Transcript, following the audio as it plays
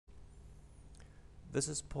This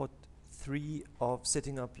is part 3 of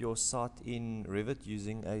setting up your site in Revit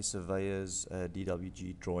using a surveyor's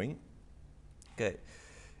DWG drawing. Okay,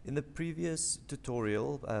 in the previous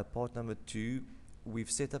tutorial, part number 2, we've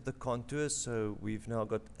set up the contours, so we've now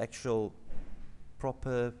got actual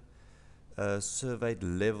proper surveyed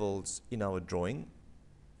levels in our drawing.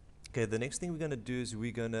 Okay, the next thing we're going to do is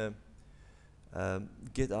we're going to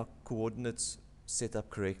get our coordinates set up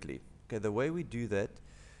correctly. Okay, the way we do that,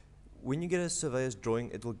 when you get a surveyor's drawing,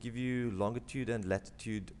 it will give you longitude and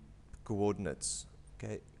latitude coordinates.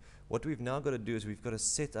 Okay, what we've now got to do is we've got to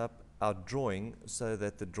set up our drawing so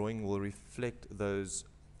that the drawing will reflect those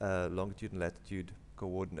longitude and latitude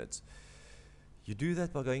coordinates. You do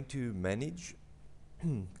that by going to manage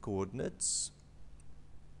coordinates,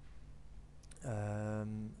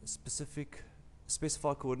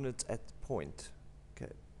 specify coordinates at point.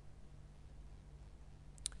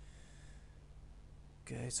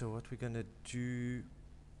 Okay, so what we're going to do,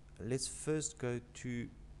 let's first go to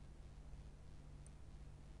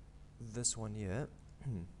this one here.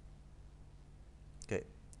 Okay,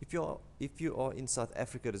 if you are in South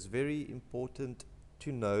Africa, it is very important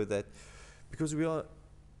to know that because we are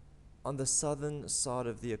on the southern side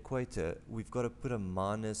of the equator, we've got to put a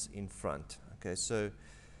minus in front. Okay, so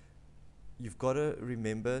you've got to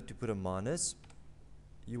remember to put a minus.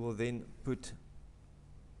 You will then put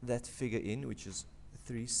that figure in, which is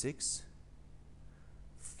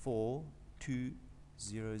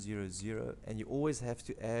 364200, and you always have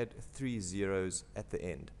to add 3 zeros at the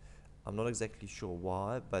end. I'm not exactly sure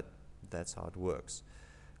why, but that's how it works.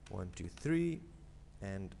 1 2 3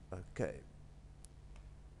 and okay.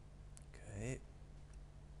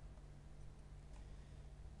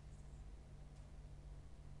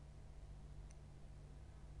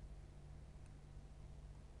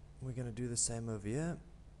 We're going to do the same over here,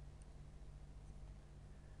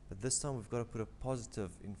 but this time we've got to put a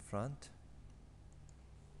positive in front.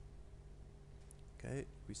 Okay,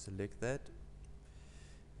 we select that.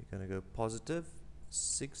 We're going to go positive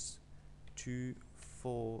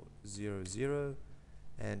 62400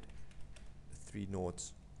 and 3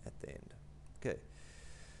 noughts at the end. Okay,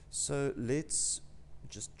 so let's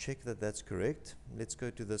just check that that's correct. Let's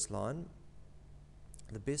go to this line.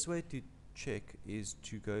 The best way to check is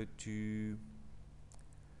to go to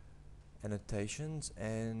annotations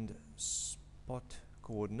and spot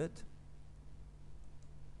coordinate,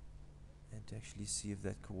 and to actually see if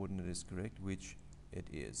that coordinate is correct, which it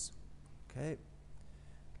is. Okay,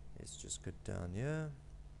 let's just go down here.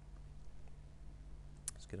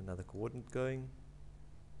 Let's get another coordinate going.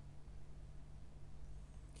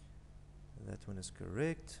 That one is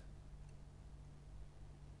correct.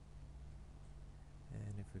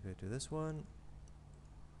 And if we go to this one,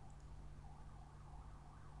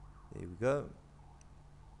 there we go.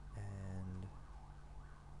 And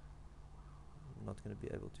I'm not going to be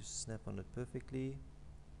able to snap on it perfectly,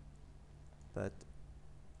 but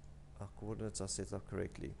our coordinates are set up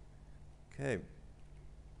correctly. Okay,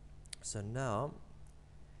 so now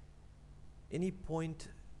any point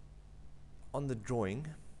on the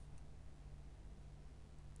drawing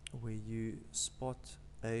where you spot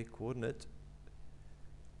a coordinate,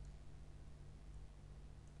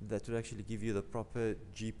 that will actually give you the proper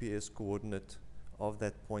GPS coordinate of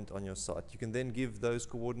that point on your site. You can then give those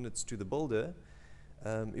coordinates to the builder.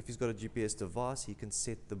 If he's got a GPS device, he can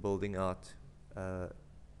set the building out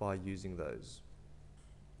by using those.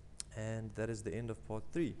 And that is the end of part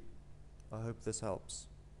 3. I hope this helps.